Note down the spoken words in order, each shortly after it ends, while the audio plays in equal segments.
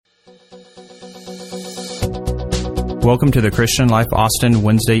Welcome to the Christian Life Austin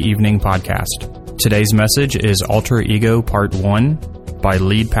Wednesday evening podcast. Today's message is Alter Ego Part 1 by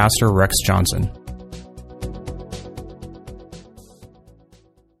lead pastor Rex Johnson.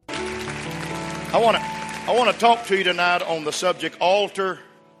 I want to talk to you tonight on the subject alter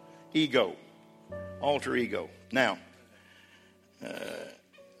ego. Alter ego. Now,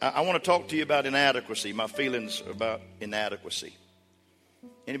 I want to talk to you about inadequacy, my feelings about inadequacy.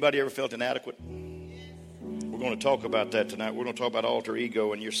 Anybody ever felt inadequate? We're going to talk about that tonight. We're going to talk about alter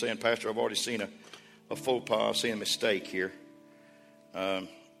ego, and you're saying, Pastor, I've already seen a faux pas. I've seen a mistake here.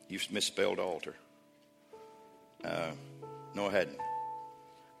 You've misspelled alter. No, I hadn't.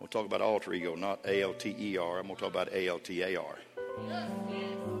 We'll talk about alter ego, not A-L-T-E-R. I'm going to talk about A-L-T-A-R.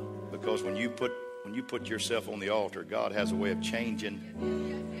 Because when you put yourself on the altar, God has a way of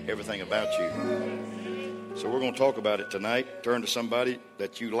changing everything about you. So we're going to talk about it tonight. Turn to somebody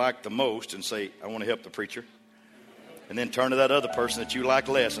that you like the most and say, I want to help the preacher. And then turn to that other person that you like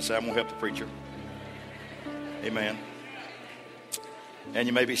less and say, I'm going to help the preacher. Amen. And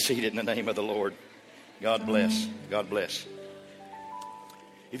you may be seated in the name of the Lord. God bless. God bless.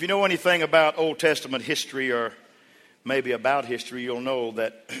 If you know anything about Old Testament history or maybe about history, you'll know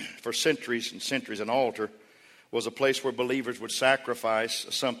that for centuries and centuries, an altar was a place where believers would sacrifice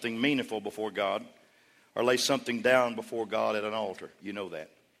something meaningful before God or lay something down before God at an altar. You know that.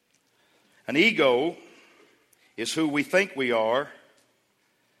 An ego is who we think we are,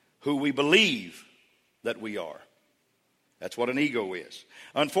 who we believe that we are. That's what an ego is.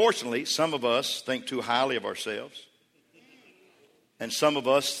 Unfortunately, some of us think too highly of ourselves, and some of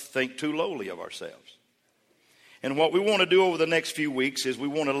us think too lowly of ourselves. And what we want to do over the next few weeks is we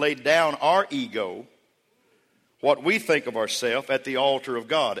want to lay down our ego, what we think of ourselves, at the altar of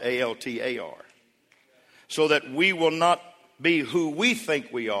God, A-L-T-A-R, so that we will not be who we think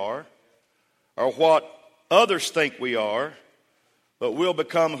we are or what others think we are, but we'll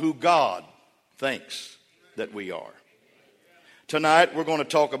become who God thinks that we are. Tonight, we're going to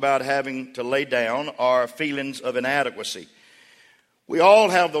talk about having to lay down our feelings of inadequacy. We all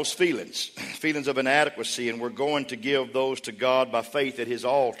have those feelings of inadequacy, and we're going to give those to God by faith at His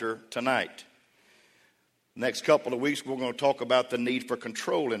altar tonight. Next couple of weeks, we're going to talk about the need for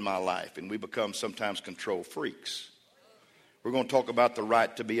control in my life, and we become sometimes control freaks. We're going to talk about the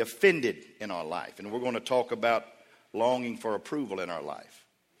right to be offended in our life, and we're going to talk about longing for approval in our life.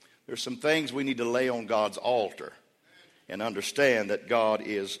 There's some things we need to lay on God's altar and understand that God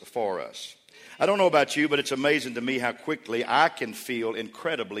is for us. I don't know about you, but it's amazing to me how quickly I can feel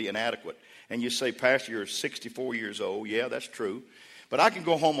incredibly inadequate. And you say, Pastor, you're 64 years old. Yeah, that's true. But I can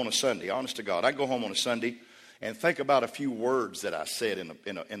go home on a Sunday, honest to God. I can go home on a Sunday and think about a few words that I said in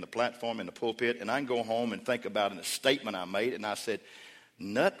the platform, in the pulpit. And I can go home and think about a statement I made. And I said,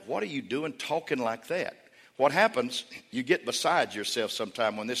 Nut, what are you doing talking like that? What happens, you get beside yourself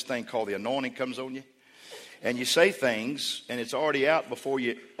sometime when this thing called the anointing comes on you. And you say things, and it's already out before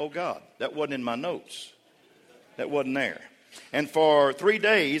you, oh God, that wasn't in my notes. That wasn't there. And for 3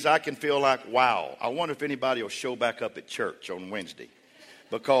 days, I can feel like, wow, I wonder if anybody will show back up at church on Wednesday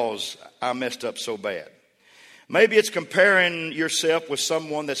because I messed up so bad. Maybe it's comparing yourself with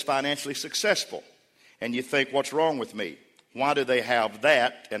someone that's financially successful. And you think, what's wrong with me? Why do they have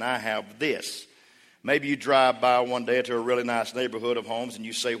that and I have this? Maybe you drive by one day to a really nice neighborhood of homes and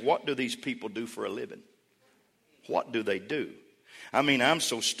you say, what do these people do for a living? What do they do? I mean, I'm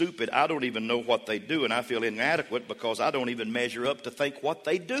so stupid, I don't even know what they do, and I feel inadequate because I don't even measure up to think what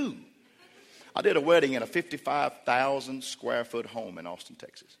they do. I did a wedding in a 55,000 square foot home in Austin,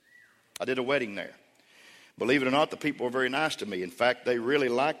 Texas. I did a wedding there. Believe it or not, the people were very nice to me. In fact, they really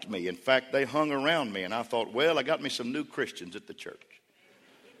liked me. In fact, they hung around me, and I thought, well, I got me some new Christians at the church.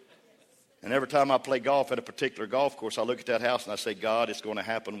 And every time I play golf at a particular golf course, I look at that house and I say, God, it's going to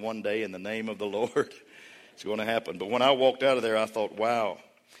happen one day in the name of the Lord. It's going to happen. But when I walked out of there, I thought, wow,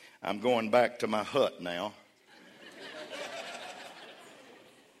 I'm going back to my hut now.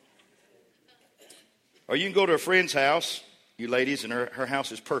 Or you can go to a friend's house, you ladies, and her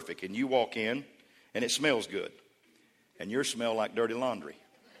house is perfect. And you walk in, and it smells good. And yours smell like dirty laundry.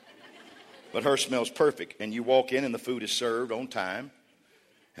 But her smells perfect. And you walk in, and the food is served on time.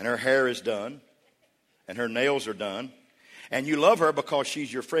 And her hair is done. And her nails are done. And you love her because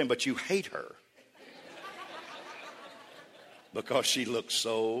she's your friend, but you hate her because she looks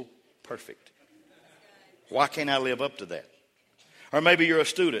so perfect. Why can't I live up to that? Or maybe you're a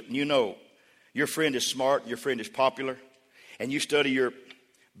student and you know your friend is smart, your friend is popular, and you study your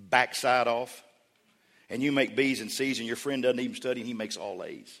backside off, and you make B's and C's, and your friend doesn't even study and he makes all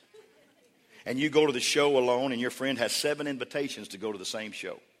A's. And you go to the show alone and your friend has 7 invitations to go to the same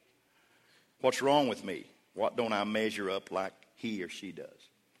show. What's wrong with me? What don't I measure up like he or she does?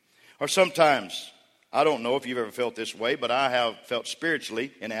 Or sometimes, I don't know if you've ever felt this way, but I have felt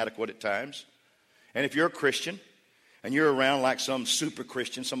spiritually inadequate at times. And if you're a Christian and you're around like some super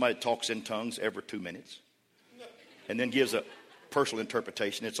Christian, somebody talks in tongues every 2 minutes and then gives a personal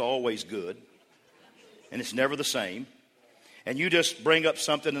interpretation, it's always good and it's never the same. And you just bring up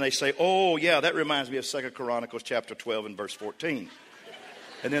something and they say, oh yeah, that reminds me of 2 Chronicles chapter 12 and verse 14.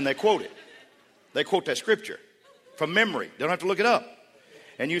 And then they quote it. They quote that scripture from memory. They don't have to look it up.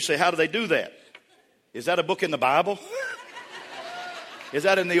 And you say, how do they do that? Is that a book in the Bible? Is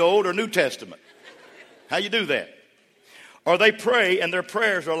that in the Old or New Testament? How you do that? Or they pray and their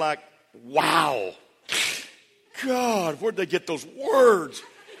prayers are like, wow, God, where'd they get those words?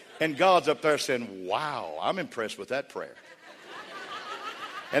 And God's up there saying, wow, I'm impressed with that prayer.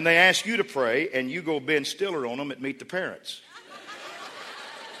 And they ask you to pray and you go Ben Stiller on them at Meet the Parents.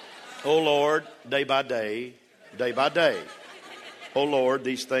 Oh Lord, day by day, day by day. Oh Lord,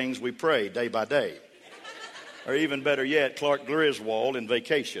 these things we pray day by day. Or even better yet, Clark Griswold in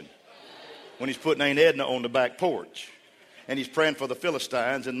Vacation, when he's putting Aunt Edna on the back porch and he's praying for the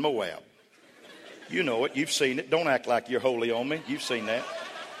Philistines in Moab. You know it. You've seen it. Don't act like you're holy on me. You've seen that.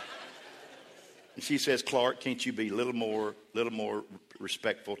 And she says, Clark, can't you be a little more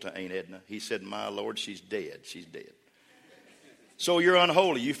respectful to Aunt Edna? He said, my Lord, she's dead. She's dead. So you're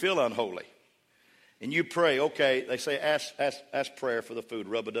unholy. You feel unholy. And you pray, okay, they say, ask prayer for the food.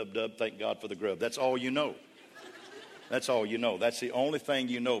 Rub-a-dub-dub, thank God for the grub. That's all you know. That's all you know. That's the only thing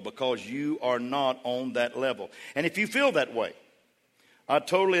you know because you are not on that level. And if you feel that way, I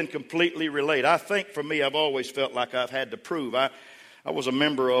totally and completely relate. I think for me, I've always felt like I've had to prove. I was a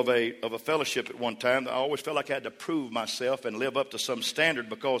member of a fellowship at one time. I always felt like I had to prove myself and live up to some standard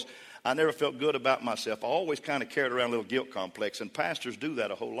because I never felt good about myself. I always kind of carried around a little guilt complex, and pastors do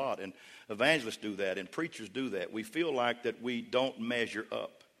that a whole lot, and evangelists do that, and preachers do that. We feel like that we don't measure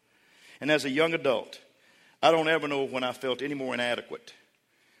up. And as a young adult, I don't ever know when I felt any more inadequate.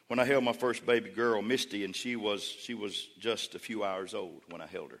 When I held my first baby girl, Misty, and she was just a few hours old when I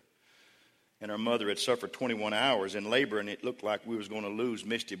held her. And her mother had suffered 21 hours in labor, and it looked like we was going to lose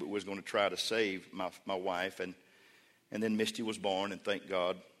Misty, but we was going to try to save my wife. And then Misty was born, and thank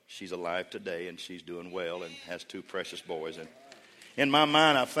God she's alive today, and she's doing well and has 2 precious boys. And in my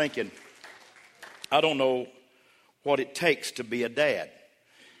mind, I'm thinking, I don't know what it takes to be a dad.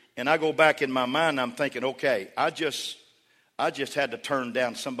 And I go back in my mind, I'm thinking, okay, I just had to turn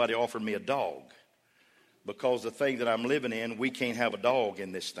down somebody offering me a dog because the thing that I'm living in, we can't have a dog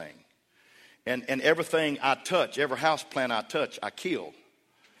in this thing. And everything I touch, every house plant I touch, I kill.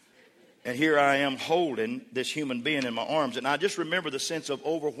 And here I am holding this human being in my arms. And I just remember the sense of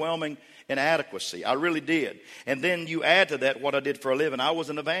overwhelming inadequacy. I really did. And then you add to that what I did for a living. I was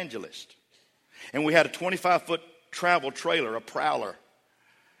an evangelist. And we had a 25-foot travel trailer, a Prowler.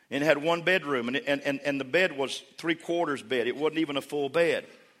 And it had 1 bedroom. And the bed was 3/4 bed. It wasn't even a full bed.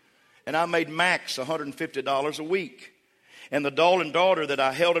 And I made max $150 a week. And the darling daughter that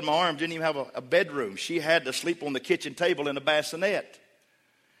I held in my arms didn't even have a bedroom. She had to sleep on the kitchen table in a bassinet.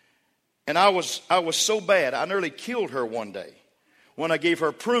 And I was so bad, I nearly killed her one day when I gave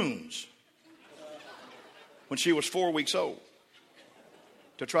her prunes when she was 4 weeks old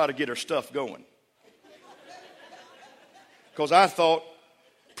to try to get her stuff going. Because I thought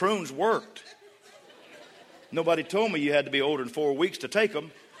prunes worked. Nobody told me you had to be older than 4 weeks to take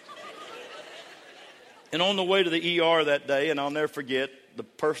them. And on the way to the ER that day, and I'll never forget, the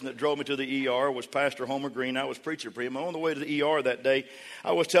person that drove me to the ER was Pastor Homer Green. I was preacher for him. And on the way to the ER that day,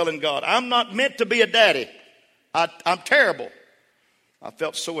 I was telling God, I'm not meant to be a daddy. I'm terrible. I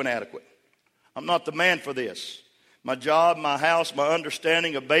felt so inadequate. I'm not the man for this. My job, my house, my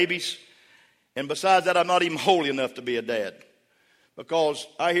understanding of babies. And besides that, I'm not even holy enough to be a dad. Because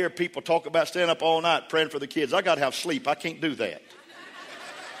I hear people talk about staying up all night praying for the kids. I got to have sleep. I can't do that.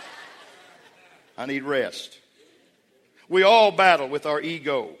 I need rest. We all battle with our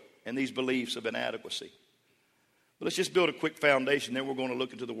ego and these beliefs of inadequacy. But let's just build a quick foundation. Then we're going to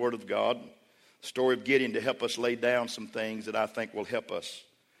look into the Word of God, the story of Gideon, to help us lay down some things that I think will help us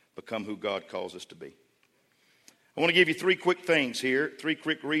become who God calls us to be. I want to give you 3 quick things here, 3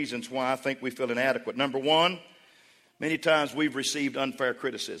 quick reasons why I think we feel inadequate. Number 1, many times we've received unfair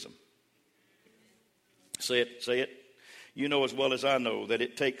criticism. Say it. You know as well as I know that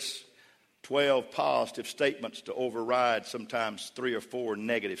it takes 12 positive statements to override sometimes 3 or 4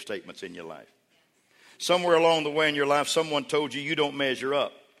 negative statements in your life. Somewhere along the way in your life, someone told you don't measure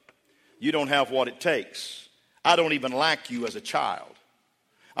up. You don't have what it takes. I don't even like you as a child.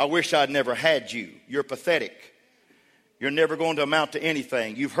 I wish I'd never had you. You're pathetic. You're never going to amount to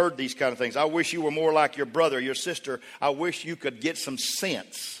anything. You've heard these kind of things. I wish you were more like your brother, your sister. I wish you could get some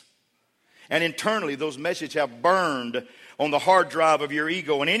sense. And internally, those messages have burned on the hard drive of your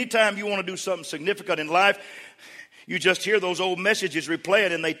ego. And anytime you want to do something significant in life, you just hear those old messages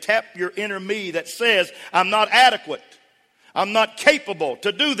replaying, and they tap your inner me that says, I'm not adequate. I'm not capable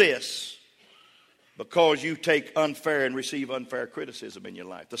to do this. Because you take unfair and receive unfair criticism in your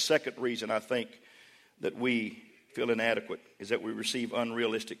life. The second reason I think that we feel inadequate is that we receive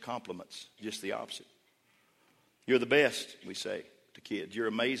unrealistic compliments. Just the opposite. You're the best, we say to kids. You're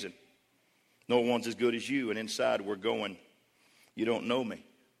amazing. No one's as good as you. And inside we're going, you don't know me.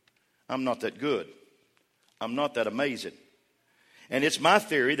 I'm not that good. I'm not that amazing. And it's my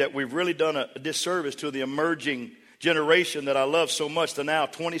theory that we've really done a disservice to the emerging generation that I love so much, the now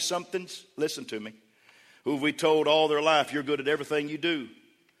 20-somethings, listen to me, who we told all their life, you're good at everything you do.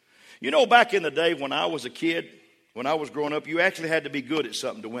 You know, back in the day when I was a kid, when I was growing up, you actually had to be good at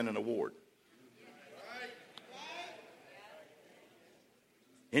something to win an award.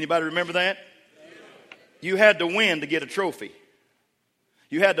 Anybody remember that? You had to win to get a trophy.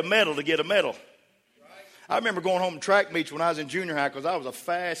 You had to medal to get a medal. I remember going home to track meets when I was in junior high because I was a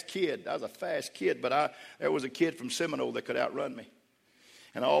fast kid. But there was a kid from Seminole that could outrun me.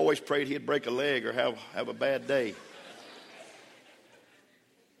 And I always prayed he'd break a leg or have a bad day.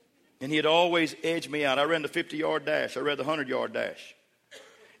 And he'd always edge me out. I ran the 50-yard dash. I ran the 100-yard dash.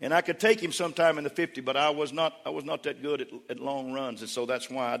 And I could take him sometime in the 50, but I was not that good at long runs. And so that's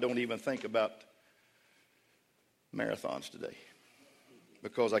why I don't even think about marathons today.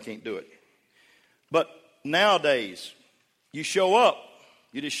 Because I can't do it. But nowadays, you show up.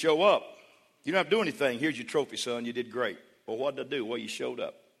 You just show up. You don't have to do anything. Here's your trophy, son. You did great. Well, what did I do? Well, you showed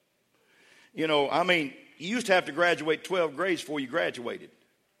up. You know, I mean, you used to have to graduate 12 grades before you graduated.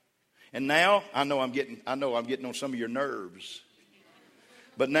 And now, I know I'm getting on some of your nerves.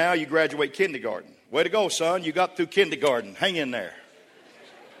 But now you graduate kindergarten. Way to go, son. You got through kindergarten. Hang in there.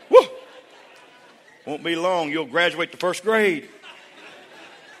 Woo! Won't be long. You'll graduate to first grade.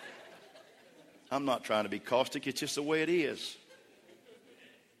 I'm not trying to be caustic. It's just the way it is.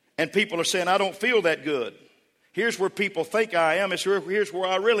 And people are saying, I don't feel that good. Here's where people think I am. Here's where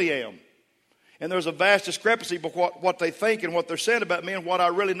I really am. And there's a vast discrepancy between what they think and what they're saying about me and what I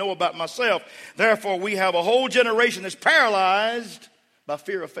really know about myself. Therefore, we have a whole generation that's paralyzed by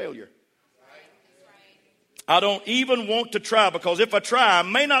fear of failure. I don't even want to try, because if I try, I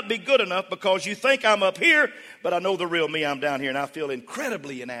may not be good enough because you think I'm up here, but I know the real me, I'm down here, and I feel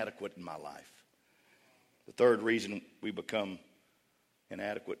incredibly inadequate in my life. The third reason we become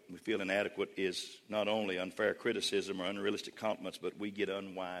inadequate, we feel inadequate, is not only unfair criticism or unrealistic compliments, but we get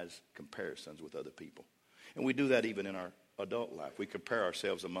unwise comparisons with other people. And we do that even in our adult life. We compare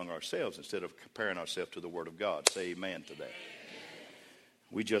ourselves among ourselves instead of comparing ourselves to the Word of God. Say amen to that.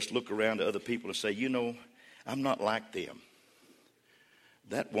 We just look around to other people and say, you know, I'm not like them.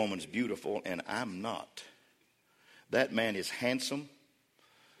 That woman's beautiful and I'm not. That man is handsome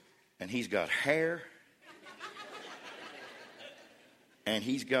and he's got hair. And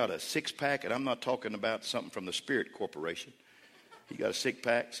he's got a six-pack, and I'm not talking about something from the Spirit Corporation. He got a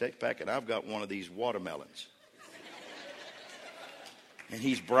six-pack, and I've got one of these watermelons. And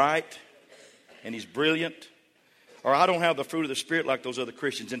he's bright, and he's brilliant. Or I don't have the fruit of the Spirit like those other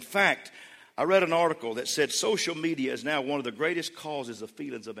Christians. In fact, I read an article that said social media is now one of the greatest causes of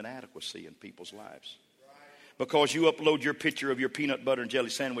feelings of inadequacy in people's lives. Because you upload your picture of your peanut butter and jelly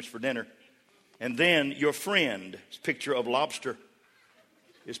sandwich for dinner, and then your friend's picture of lobster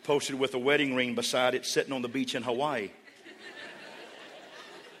is posted with a wedding ring beside it, sitting on the beach in Hawaii.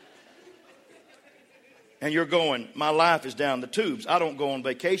 And you're going, my life is down the tubes. I don't go on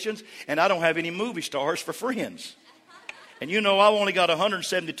vacations, and I don't have any movie stars for friends. And you know, I've only got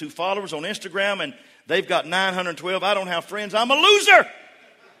 172 followers on Instagram, and they've got 912. I don't have friends. I'm a loser.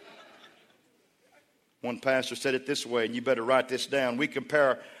 One pastor said it this way, and you better write this down. We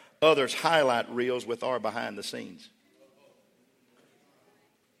compare others' highlight reels with our behind the scenes.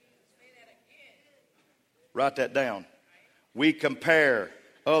 Write that down. We compare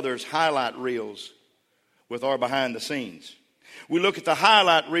others' highlight reels with our behind the scenes. We look at the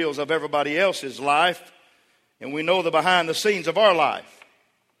highlight reels of everybody else's life, and we know the behind the scenes of our life.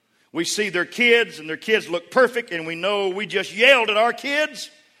 We see their kids, and their kids look perfect, and we know we just yelled at our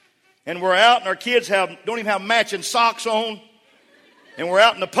kids, and we're out, and our kids don't even have matching socks on, and we're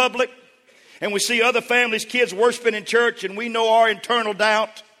out in the public, and we see other families' kids worshiping in church, and we know our internal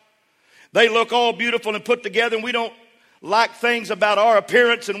doubt. They look all beautiful and put together, and we don't like things about our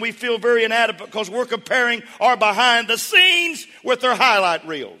appearance, and we feel very inadequate because we're comparing our behind the scenes with their highlight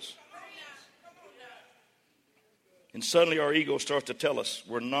reels. And suddenly our ego starts to tell us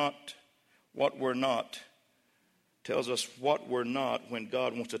we're not what we're not. Tells us what we're not when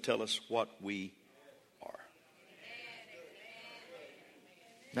God wants to tell us what we are.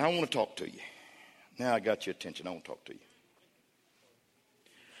 Now I want to talk to you. Now I got your attention. I want to talk to you.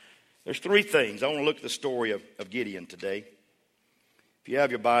 There's three things. I want to look at the story of Gideon today. If you have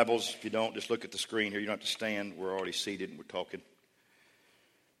your Bibles, if you don't, just look at the screen here. You don't have to stand. We're already seated and we're talking.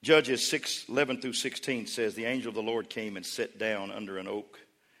 Judges 6:11 through 16 says, the angel of the Lord came and sat down under an oak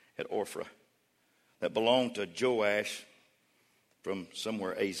at Ophrah that belonged to Joash from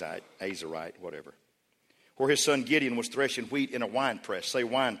somewhere Azarite, whatever, where his son Gideon was threshing wheat in a wine press. Say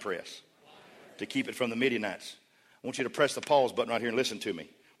wine press. To keep it from the Midianites. I want you to press the pause button right here and listen to me.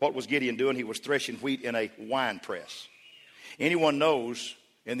 What was Gideon doing? He was threshing wheat in a wine press. Anyone knows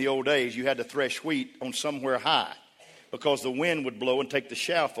in the old days you had to thresh wheat on somewhere high because the wind would blow and take the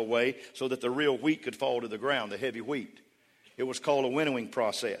chaff away so that the real wheat could fall to the ground, the heavy wheat. It was called a winnowing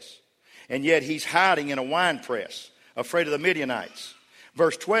process. And yet he's hiding in a wine press, afraid of the Midianites.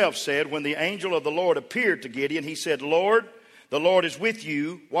 Verse 12 said, when the angel of the Lord appeared to Gideon, he said, Lord, the Lord is with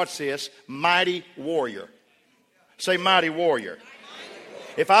you. Watch this, mighty warrior. Say mighty warrior.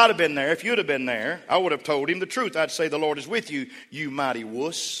 If I'd have been there, if you'd have been there, I would have told him the truth. I'd say, the Lord is with you, you mighty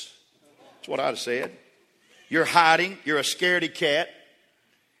wuss. That's what I'd have said. You're hiding. You're a scaredy cat.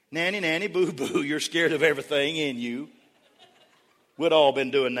 Nanny, nanny, boo, boo. You're scared of everything in you. We'd all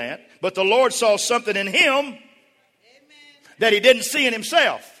been doing that. But the Lord saw something in him that he didn't see in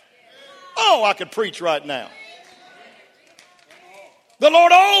himself. Oh, I could preach right now. The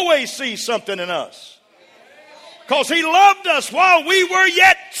Lord always sees something in us. Because he loved us while we were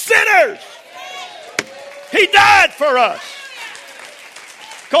yet sinners. He died for us.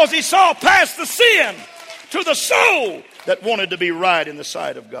 Because he saw past the sin to the soul that wanted to be right in the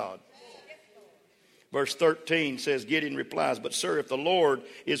sight of God. Verse 13 says, Gideon replies, but sir, if the Lord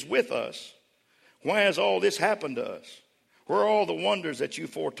is with us, why has all this happened to us? Where are all the wonders that you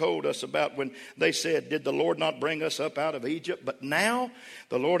foretold us about when they said, did the Lord not bring us up out of Egypt? But now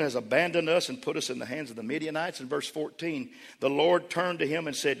the Lord has abandoned us and put us in the hands of the Midianites. In verse 14, the Lord turned to him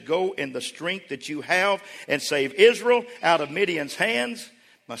and said, go in the strength that you have and save Israel out of Midian's hands.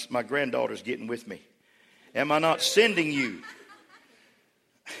 My granddaughter's getting with me. Am I not sending you?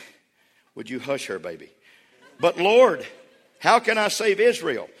 Would you hush her, baby? But Lord, how can I save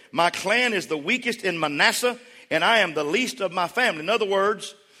Israel? My clan is the weakest in Manasseh, and I am the least of my family. In other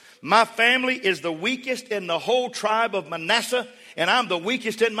words, my family is the weakest in the whole tribe of Manasseh, and I'm the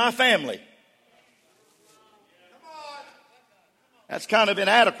weakest in my family. That's kind of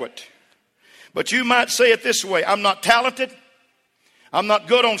inadequate. But you might say it this way. I'm not talented. I'm not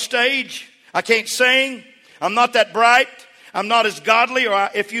good on stage. I can't sing. I'm not that bright. I'm not as godly. Or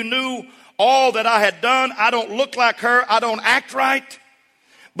if you knew all that I had done, I don't look like her. I don't act right.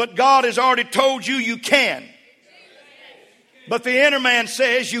 But God has already told you you can. But the inner man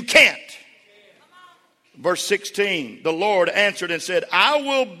says you can't. Verse 16, the Lord answered and said, I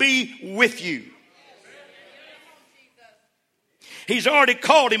will be with you. He's already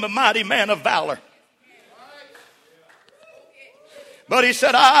called him a mighty man of valor. But he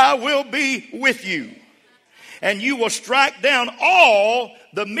said, I will be with you. And you will strike down all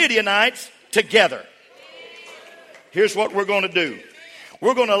the Midianites together. Here's what we're going to do.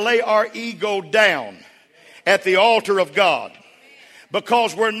 We're going to lay our ego down at the altar of God.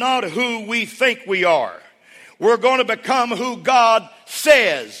 Because we're not who we think we are. We're going to become who God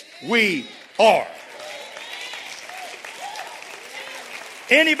says we are.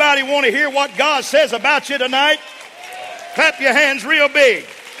 Anybody want to hear what God says about you tonight? Clap your hands real big.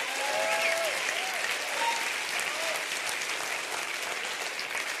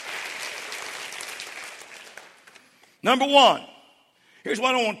 Number one, here's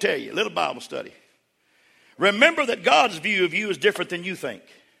what I want to tell you. A little Bible study. Remember that God's view of you is different than you think.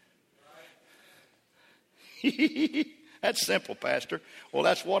 That's simple, Pastor. Well,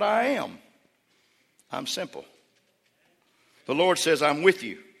 that's what I am. I'm simple. The Lord says, I'm with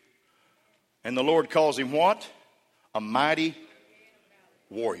you. And the Lord calls him what? A mighty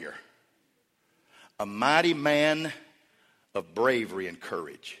warrior. A mighty man of bravery and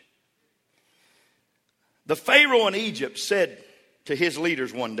courage. The Pharaoh in Egypt said to his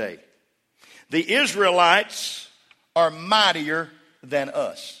leaders one day, the Israelites are mightier than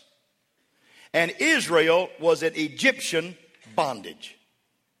us. And Israel was in Egyptian bondage.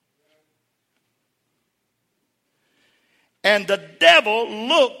 And the devil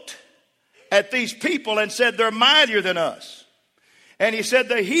looked at these people and said, they're mightier than us. And he said,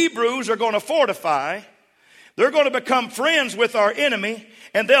 the Hebrews are going to fortify. They're going to become friends with our enemy,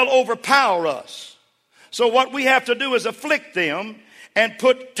 and they'll overpower us. So what we have to do is afflict them and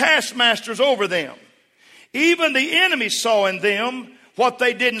put taskmasters over them. Even the enemy saw in them what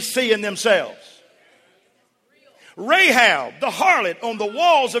they didn't see in themselves. Rahab, the harlot on the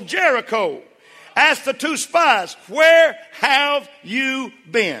walls of Jericho, asked the two spies, "Where have you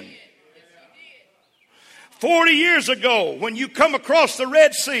been?" 40 years ago, when you come across the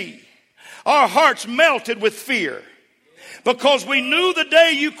Red Sea, our hearts melted with fear because we knew the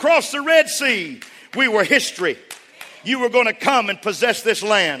day you crossed the Red Sea, we were history. You were going to come and possess this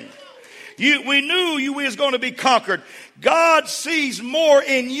land. We knew you was going to be conquered. God sees more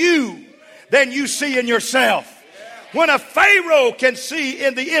in you than you see in yourself. When a Pharaoh can see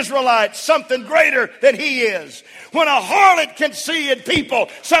in the Israelites something greater than he is. When a harlot can see in people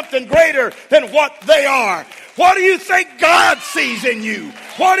something greater than what they are. What do you think God sees in you?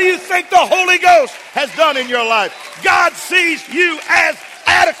 What do you think the Holy Ghost has done in your life? God sees you as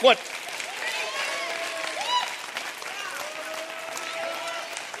adequate.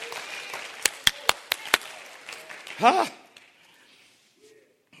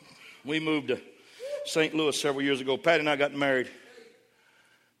 We moved to St. Louis several years ago. Patty and I got married.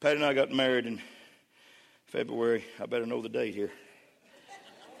 In February. I better know the date here.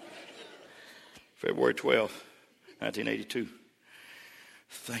 February 12th, 1982.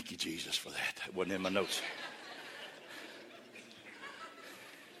 Thank you, Jesus, for that. That wasn't in my notes.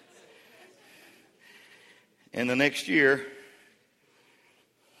 And the next year,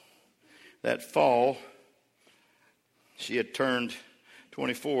 that fall, she had turned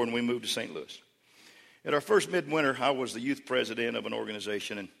 24 and we moved to St. Louis. At our first midwinter, I was the youth president of an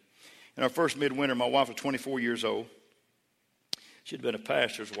organization. And in our first midwinter, my wife was 24 years old. She'd been a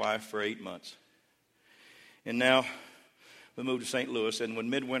pastor's wife for 8 months. And now we moved to St. Louis. And when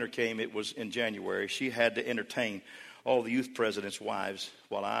midwinter came, it was in January. She had to entertain all the youth presidents' wives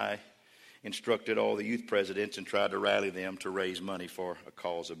while I instructed all the youth presidents and tried to rally them to raise money for a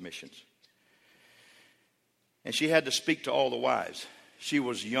cause of missions. And she had to speak to all the wives. She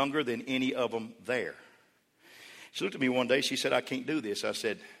was younger than any of them there. She looked at me one day. She said, "I can't do this." I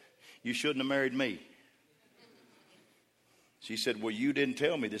said, "You shouldn't have married me." She said, "Well, you didn't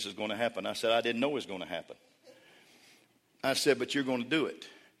tell me this is going to happen." I said, "I didn't know it was going to happen." I said, "But you're going to do it.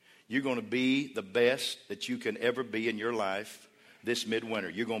 You're going to be the best that you can ever be in your life this midwinter.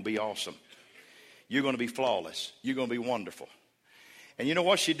 You're going to be awesome. You're going to be flawless. You're going to be wonderful." And you know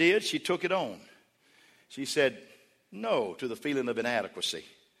what she did? She took it on. She said no to the feeling of inadequacy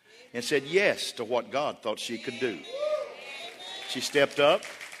and said yes to what God thought she could do. She stepped up.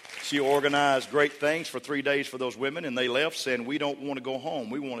 She organized great things for 3 days for those women, and they left saying, "We don't want to go home.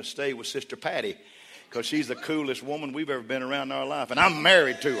 We want to stay with Sister Patty because she's the coolest woman we've ever been around in our life, and I'm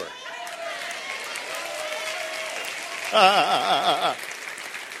married to her."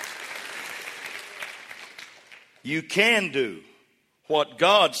 You can do what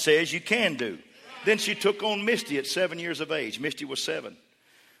God says you can do. Then she took on Misty at 7 years of age. Misty was 7.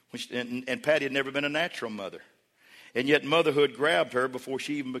 And Patty had never been a natural mother. And yet motherhood grabbed her before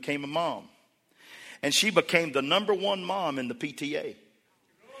she even became a mom. And she became the number one mom in the PTA,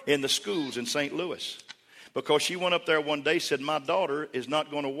 in the schools in St. Louis. Because she went up there one day and said, "My daughter is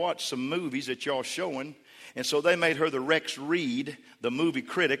not going to watch some movies that y'all showing." And so they made her the Rex Reed, the movie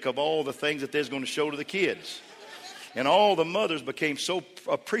critic of all the things that they're going to show to the kids. And all the mothers became so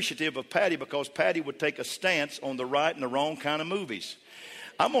appreciative of Patty because Patty would take a stance on the right and the wrong kind of movies.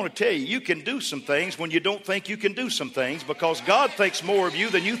 I'm going to tell you, you can do some things when you don't think you can do some things because God thinks more of you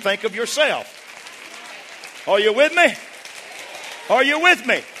than you think of yourself. Are you with me? Are you with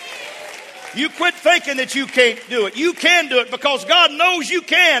me? You quit thinking that you can't do it. You can do it because God knows you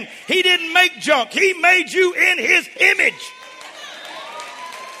can. He didn't make junk. He made you in His image.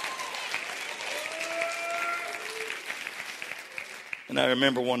 And I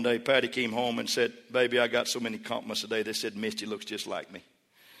remember one day Patty came home and said, "Baby, I got so many compliments today. They said Misty looks just like me."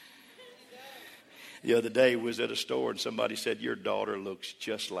 The other day we was at a store and somebody said, "Your daughter looks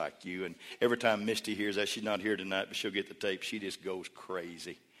just like you." And every time Misty hears that, she's not here tonight, but she'll get the tape. She just goes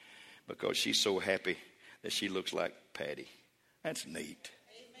crazy because she's so happy that she looks like Patty. That's neat.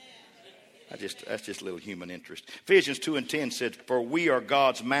 That's just a little human interest. Ephesians 2:10 said, "For we are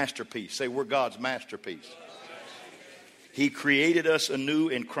God's masterpiece." Say, we're God's masterpiece. He created us anew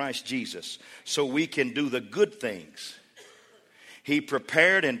in Christ Jesus so we can do the good things He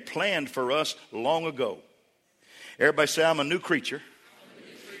prepared and planned for us long ago. Everybody say, "I'm a new creature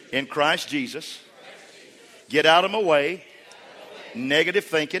in Christ Jesus." Get out of my way, negative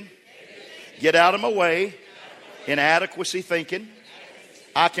thinking. Get out of my way, inadequacy thinking.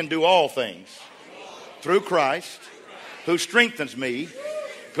 I can do all things through Christ who strengthens me.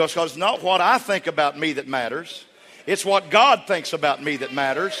 Because it's not what I think about me that matters. It's what God thinks about me that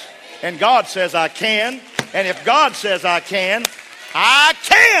matters. And God says I can. And if God says I can, I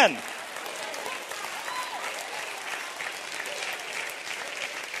can.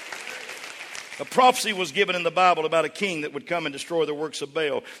 A prophecy was given in the Bible about a king that would come and destroy the works of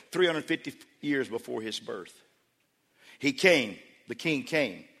Baal 350 years before his birth. He came, the king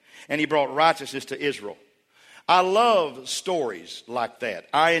came, and he brought righteousness to Israel. I love stories like that.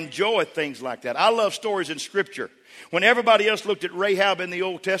 I enjoy things like that. I love stories in Scripture. When everybody else looked at Rahab in the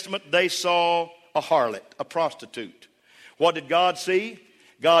Old Testament, they saw a harlot, a prostitute. What did God see?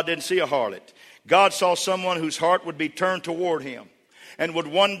 God didn't see a harlot. God saw someone whose heart would be turned toward him and would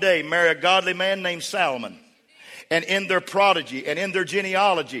one day marry a godly man named Solomon. And in their prodigy and in their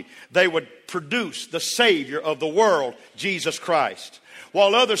genealogy, they would produce the Savior of the world, Jesus Christ.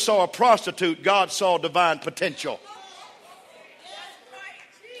 While others saw a prostitute, God saw divine potential.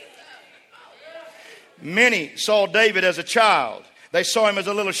 Many saw David as a child. They saw him as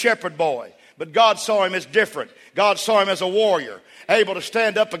a little shepherd boy. But God saw him as different. God saw him as a warrior, able to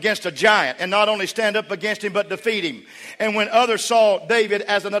stand up against a giant, and not only stand up against him, but defeat him. And when others saw David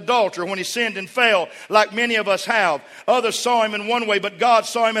as an adulterer, when he sinned and fell, like many of us have, others saw him in one way, but God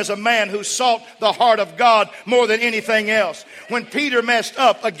saw him as a man who sought the heart of God more than anything else. When Peter messed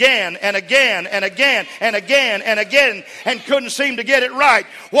up again and again and again and again and again and couldn't seem to get it right,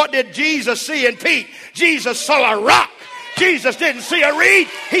 what did Jesus see in Pete? Jesus saw a rock. Jesus didn't see a reed,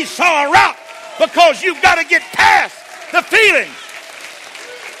 he saw a rock. Because you've got to get past the feelings.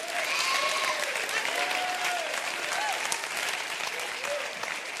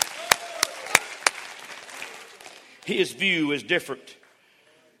 His view is different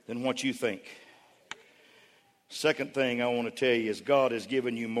than what you think. Second thing I want to tell you is God has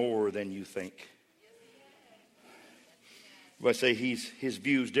given you more than you think. If I say his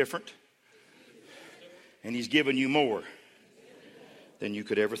view is different, and he's given you more than you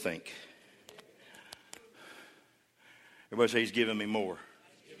could ever think. Everybody say he's given me more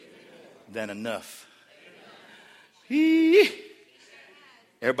than enough.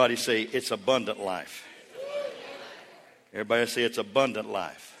 Everybody say it's abundant life. Everybody say it's abundant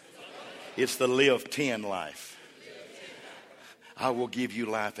life. It's the live 10 life. I will give you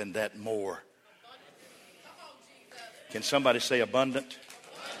life and that more. Can somebody say abundant?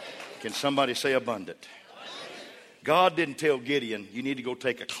 Can somebody say abundant? God didn't tell Gideon, you need to go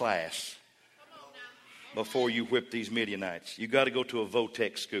take a class before you whip these Midianites. You got to go to a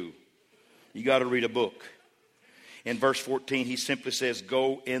Votech school. You got to read a book. In verse 14, he simply says,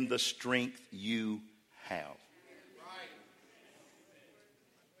 go in the strength you have.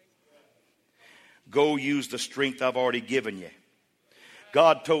 Go use the strength I've already given you.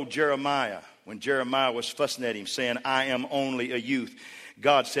 God told Jeremiah, when Jeremiah was fussing at him, saying, I am only a youth.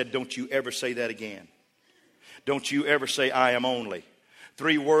 God said, don't you ever say that again. Don't you ever say, I am only.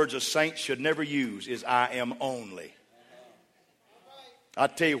 3 words a saint should never use is I am only. I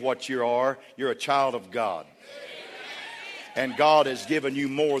tell you what you are. You're a child of God. And God has given you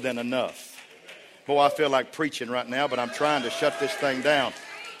more than enough. Boy, I feel like preaching right now, but I'm trying to shut this thing down.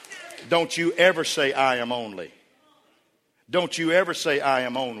 Don't you ever say I am only. Don't you ever say I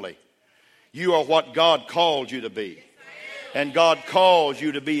am only. You are what God called you to be. And God calls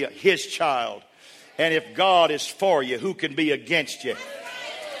you to be his child. And if God is for you, who can be against you?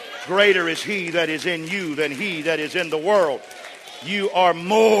 Greater is he that is in you than he that is in the world. You are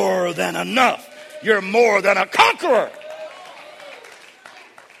more than enough. You're more than a conqueror.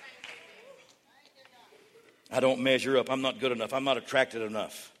 I don't measure up. I'm not good enough. I'm not attractive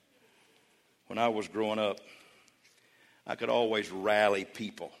enough. When I was growing up, I could always rally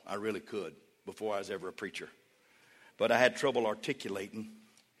people. I really could before I was ever a preacher. But I had trouble articulating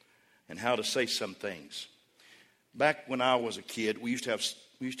and how to say some things. Back when I was a kid, we used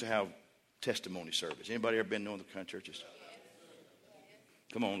to have testimony service. Anybody ever been to one of the kind of churches?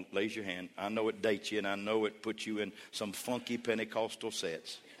 Come on, raise your hand. I know it dates you, and I know it puts you in some funky Pentecostal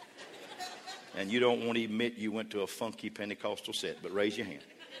sets. And you don't want to admit you went to a funky Pentecostal set, but raise your hand.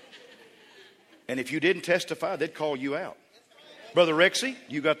 And if you didn't testify, they'd call you out. Brother Rexy,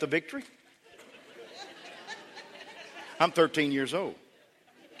 you got the victory? I'm 13 years old.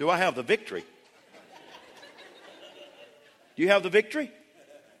 Do I have the victory? Do you have the victory?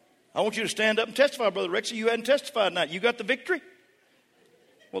 I want you to stand up and testify, Brother Rexy. You hadn't testified tonight. You got the victory?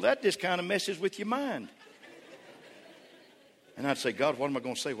 Well, that just kind of messes with your mind. And I'd say, God, what am I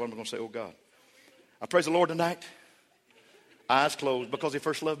going to say? What am I going to say? Oh, God. I praise the Lord tonight. Eyes closed because he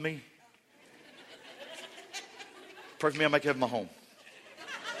first loved me. Pray for me, I'll make heaven my home.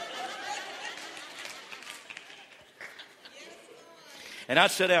 And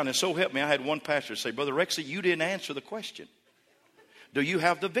I'd sit down, and so help me, I had one pastor say, Brother Rexy, you didn't answer the question. Do you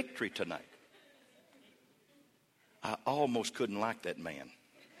have the victory tonight? I almost couldn't like that man.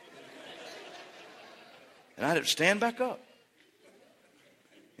 And I had to stand back up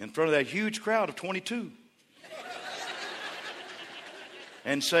in front of that huge crowd of 22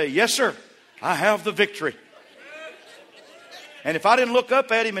 and say, yes, sir, I have the victory. And if I didn't look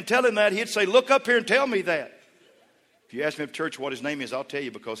up at him and tell him that, he'd say, look up here and tell me that. If you ask me at church what his name is, I'll tell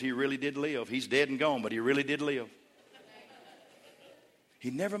you, because he really did live. He's dead and gone, but he really did live. He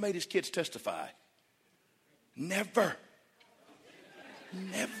never made his kids testify. Never.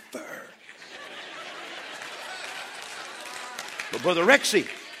 Never. But Brother Rexy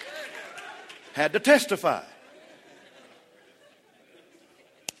had to testify.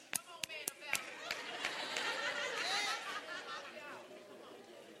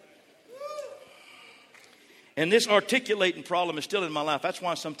 And this articulating problem is still in my life. That's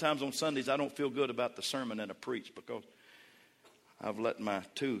why sometimes on Sundays I don't feel good about the sermon that I preach, because I've let my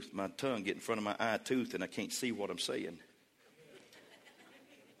tongue get in front of my eye tooth, and I can't see what I'm saying.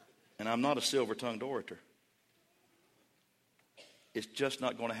 And I'm not a silver-tongued orator. It's just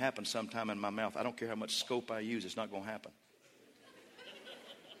not going to happen sometime in my mouth. I don't care how much scope I use, it's not going to happen.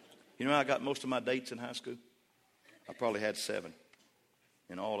 You know how I got most of my dates in high school? I probably had 7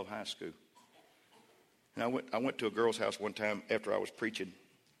 in all of high school. And I went to a girl's house one time after I was preaching.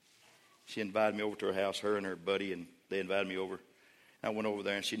 She invited me over to her house, her and her buddy, and they invited me over. I went over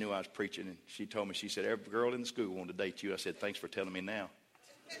there, and she knew I was preaching, and she told me, she said, every girl in the school wanted to date you. I said, thanks for telling me now.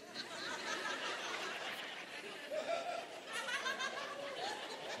 I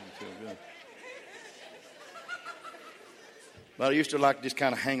feel good. But I used to like to just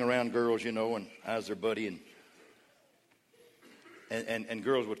kind of hang around girls, you know, and I was their buddy, and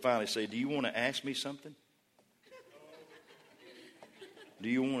girls would finally say, do you want to ask me something? Do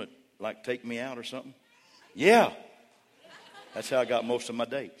you want to, like, take me out or something? Yeah. That's how I got most of my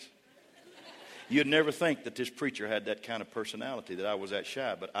dates. You'd never think that this preacher had that kind of personality, that I was that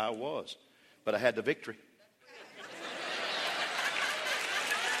shy, but I was. But I had the victory.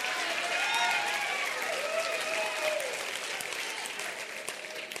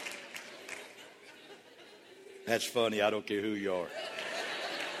 That's funny. I don't care who you are.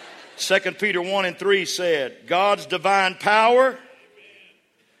 2 Peter 1:3 said, God's divine power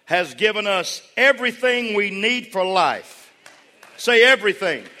has given us everything we need for life. Say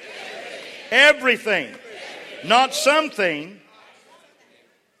everything. Everything. Not something.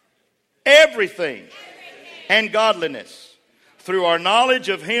 Everything. And godliness. Through our knowledge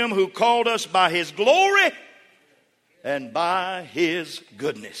of Him who called us by His glory and by His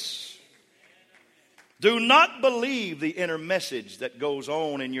goodness. Do not believe the inner message that goes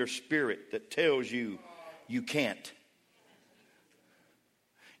on in your spirit that tells you you can't.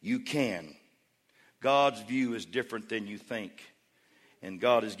 You can. God's view is different than you think. And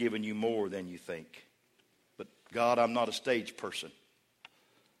God has given you more than you think. But God, I'm not a stage person.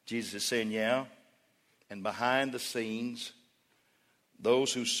 Jesus is saying, yeah. And behind the scenes,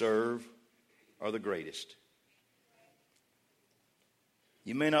 those who serve are the greatest.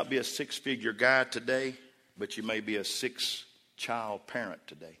 You may not be a 6-figure guy today, but you may be a 6-child parent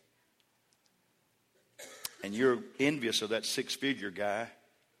today. And you're envious of that 6-figure guy,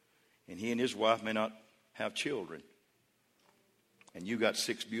 and he and his wife may not have children. And you got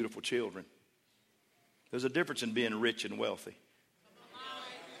 6 beautiful children. There's a difference in being rich and wealthy.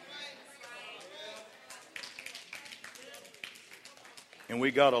 And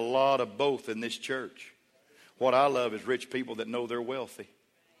we got a lot of both in this church. What I love is rich people that know they're wealthy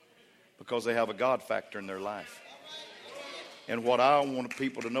because they have a God factor in their life. And what I want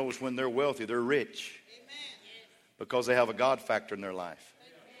people to know is when they're wealthy, they're rich because they have a God factor in their life.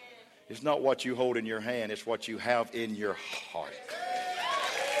 It's not what you hold in your hand, it's what you have in your heart.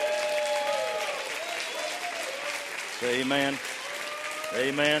 Say amen.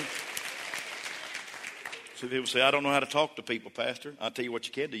 Amen. So people say, I don't know how to talk to people, Pastor. I'll tell you what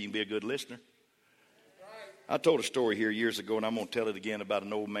you can do. You can be a good listener. I told a story here years ago, and I'm going to tell it again, about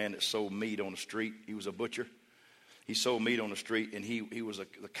an old man that sold meat on the street. He was a butcher. He sold meat on the street, and he was the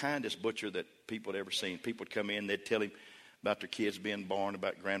kindest butcher that people had ever seen. People would come in, they'd tell him about their kids being born,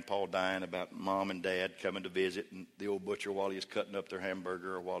 about grandpa dying, about mom and dad coming to visit, and the old butcher, while he was cutting up their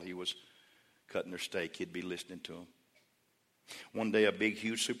hamburger or while he was cutting their steak, he'd be listening to them. One day, a big,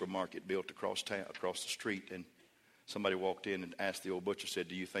 huge supermarket built across the street, and somebody walked in and asked the old butcher, said,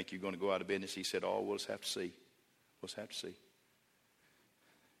 do you think you're going to go out of business? He said, oh, we'll just have to see. We'll just have to see.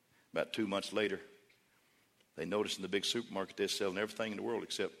 About 2 months later, they noticed in the big supermarket they're selling everything in the world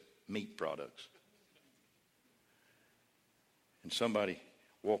except meat products. And somebody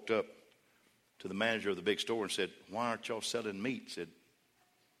walked up to the manager of the big store and said, "Why aren't y'all selling meat?" Said,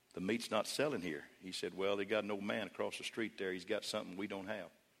 "The meat's not selling here." He said, "Well, they got an old man across the street there. He's got something we don't have."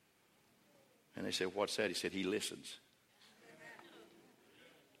 And they said, "What's that?" He said, "He listens."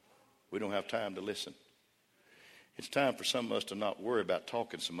 We don't have time to listen. It's time for some of us to not worry about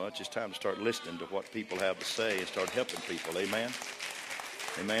talking so much. It's time to start listening to what people have to say and start helping people. Amen?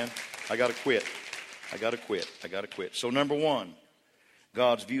 Amen? I got to quit. I got to quit. I got to quit. So number one,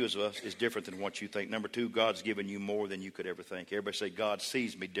 God's view of us is different than what you think. Number two, God's given you more than you could ever think. Everybody say, God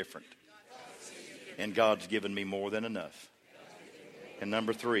sees me different. And God's given me more than enough. And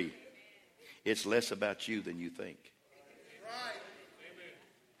number three, it's less about you than you think.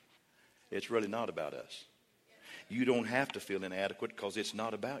 It's really not about us. You don't have to feel inadequate because it's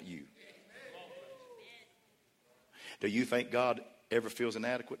not about you. Do you think God ever feels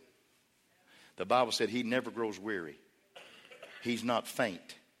inadequate? The Bible said he never grows weary. He's not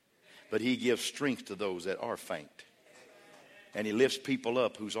faint, but he gives strength to those that are faint. And he lifts people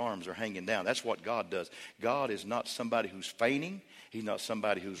up whose arms are hanging down. That's what God does. God is not somebody who's fainting. He's not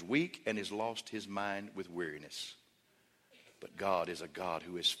somebody who's weak and has lost his mind with weariness. But God is a God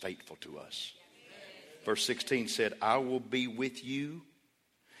who is faithful to us. Verse 16 said, I will be with you,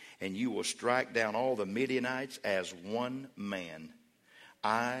 and you will strike down all the Midianites as one man.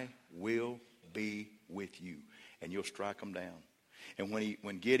 I will be with you. And you'll strike them down. And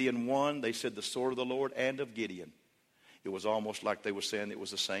when Gideon won, they said the sword of the Lord and of Gideon. It was almost like they were saying it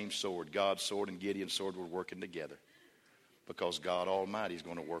was the same sword. God's sword and Gideon's sword were working together. Because God Almighty is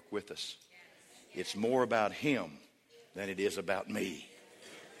going to work with us. It's more about him than it is about me.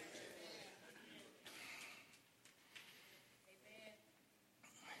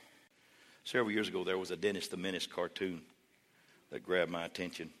 Several years ago, there was a Dennis the Menace cartoon that grabbed my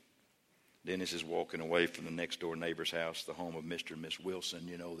attention. Dennis is walking away from the next door neighbor's house, the home of Mr. and Miss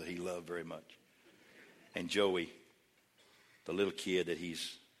Wilson, that he loved very much. And Joey, the little kid that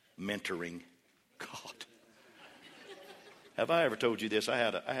he's mentoring, God. Have I ever told you this? I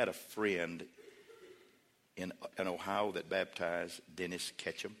had a friend in Ohio that baptized Dennis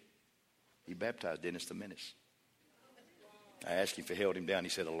Ketchum. He baptized Dennis the Menace. I asked him if he held him down.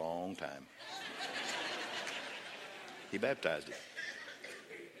 He said, a long time. He baptized him.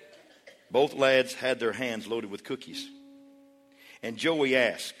 Both lads had their hands loaded with cookies. And Joey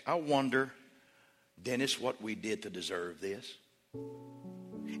asked, I wonder, Dennis, what we did to deserve this?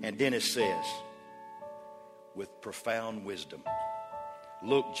 And Dennis says, with profound wisdom,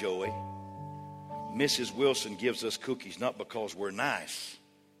 look, Joey, Mrs. Wilson gives us cookies not because we're nice,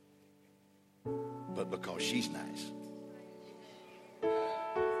 but because she's nice.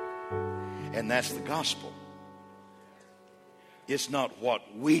 And that's the gospel. It's not what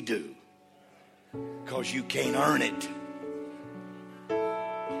we do, because you can't earn it.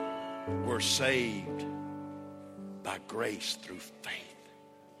 We're saved by grace through faith.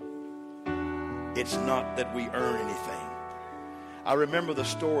 It's not that we earn anything. I remember the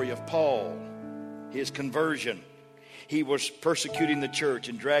story of Paul, his conversion. He was persecuting the church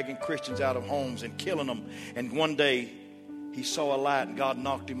and dragging Christians out of homes and killing them. And one day he saw a light and God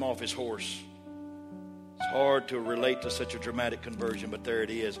knocked him off his horse. It's hard to relate to such a dramatic conversion, but there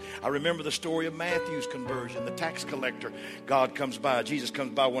it is. I remember the story of Matthew's conversion, the tax collector. God comes by, Jesus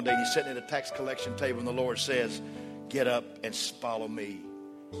comes by one day and he's sitting at a tax collection table and the Lord says, get up and follow me.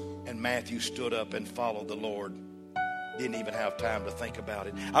 And Matthew stood up and followed the Lord. Didn't even have time to think about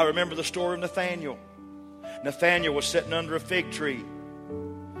it. I remember the story of Nathaniel. Nathaniel was sitting under a fig tree.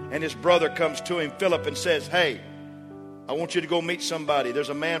 And his brother comes to him, Philip, and says, hey, I want you to go meet somebody. There's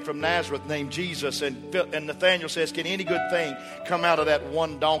a man from Nazareth named Jesus. And Nathaniel says, can any good thing come out of that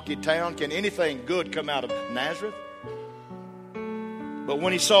one donkey town? Can anything good come out of Nazareth? But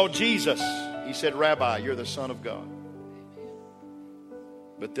when he saw Jesus, he said, Rabbi, you're the Son of God.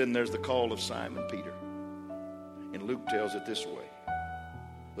 But then there's the call of Simon Peter. And Luke tells it this way.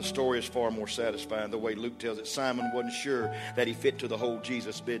 The story is far more satisfying the way Luke tells it. Simon wasn't sure that he fit to the whole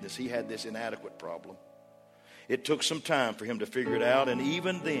Jesus business. He had this inadequate problem. It took some time for him to figure it out, and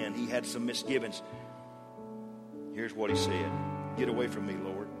even then he had some misgivings. Here's what he said. Get away from me,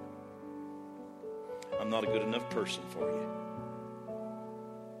 Lord. I'm not a good enough person for you.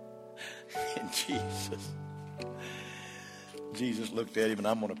 And Jesus looked at him, and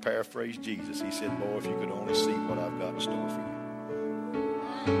I'm going to paraphrase Jesus. He said, Lord, if you could only see what I've got in store for you.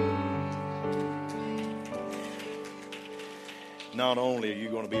 Not only are you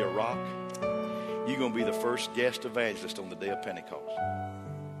going to be a rock, you're going to be the first guest evangelist on the day of Pentecost.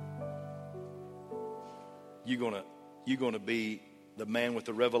 You're going to be the man with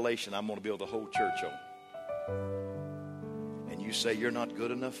the revelation I'm going to build the whole church on. And You say, you're not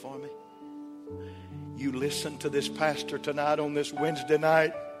good enough for me? You listen to this pastor tonight on this Wednesday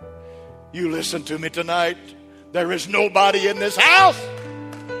night. You listen to me tonight. There is nobody in this house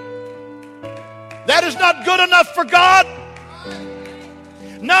that is not good enough for God.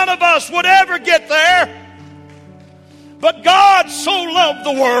 None of us would ever get there. But God so loved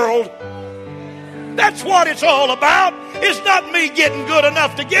the world. That's what it's all about. It's not me getting good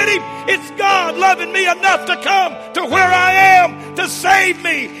enough to get Him. It's God loving me enough to come to where I am to save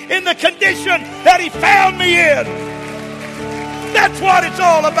me in the condition that He found me in. That's what it's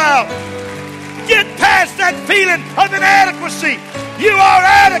all about. Get past that feeling of inadequacy. You are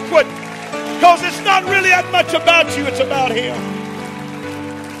adequate because it's not really that much about you. It's about Him.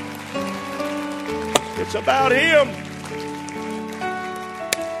 It's about Him.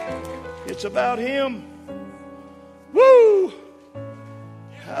 It's about Him. Woo!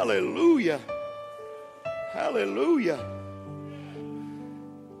 Hallelujah. Hallelujah.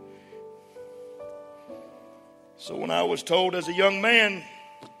 So when I was told as a young man,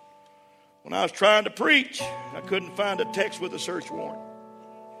 when I was trying to preach, I couldn't find a text with a search warrant.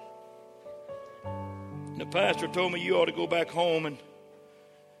 And the pastor told me, you ought to go back home and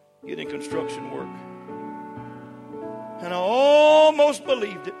get in construction work. And I almost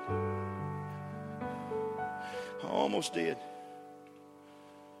believed it. I almost did.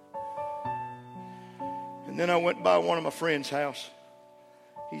 And then I went by one of my friend's house.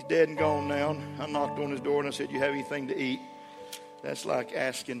 He's dead and gone now. I knocked on his door and I said, you have anything to eat? That's like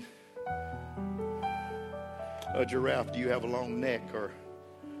asking a giraffe, do you have a long neck? Or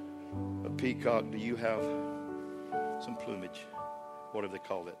a peacock, do you have some plumage? Whatever they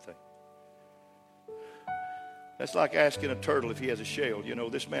call that thing. That's like asking a turtle if he has a shell. You know,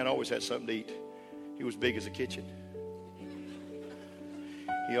 this man always had something to eat. He was big as a kitchen.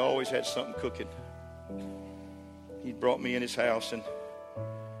 He always had something cooking. He brought me in his house, and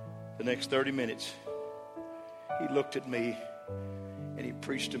the next 30 minutes, he looked at me and he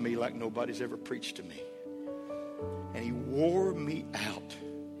preached to me like nobody's ever preached to me. And he wore me out.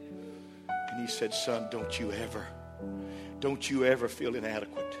 And he said, son, don't you ever feel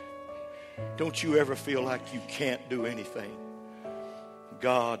inadequate. Don't you ever feel like you can't do anything.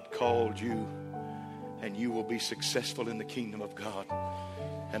 God called you, and you will be successful in the kingdom of God.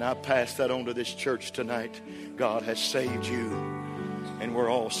 And I pass that on to this church tonight. God has saved you, and we're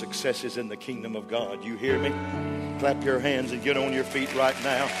all successes in the kingdom of God. You hear me? Clap your hands and get on your feet right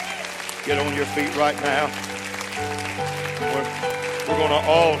now. Get on your feet right now. We're going to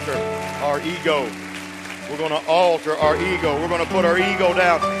alter our ego. We're going to alter our ego. We're going to put our ego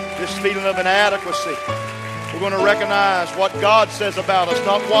down. This feeling of inadequacy. We're going to recognize what God says about us,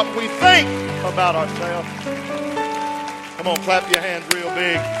 not what we think about ourselves. Come on, clap your hands real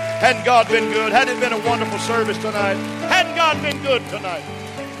big. Hadn't God been good? Hadn't it been a wonderful service tonight? Hadn't God been good tonight?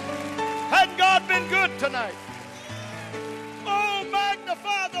 Hadn't God been good tonight? Oh,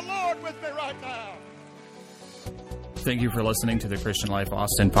 magnify the Lord with me right now. Thank you for listening to the Christian Life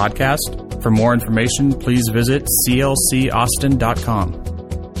Austin podcast. For more information, please visit clcaustin.com.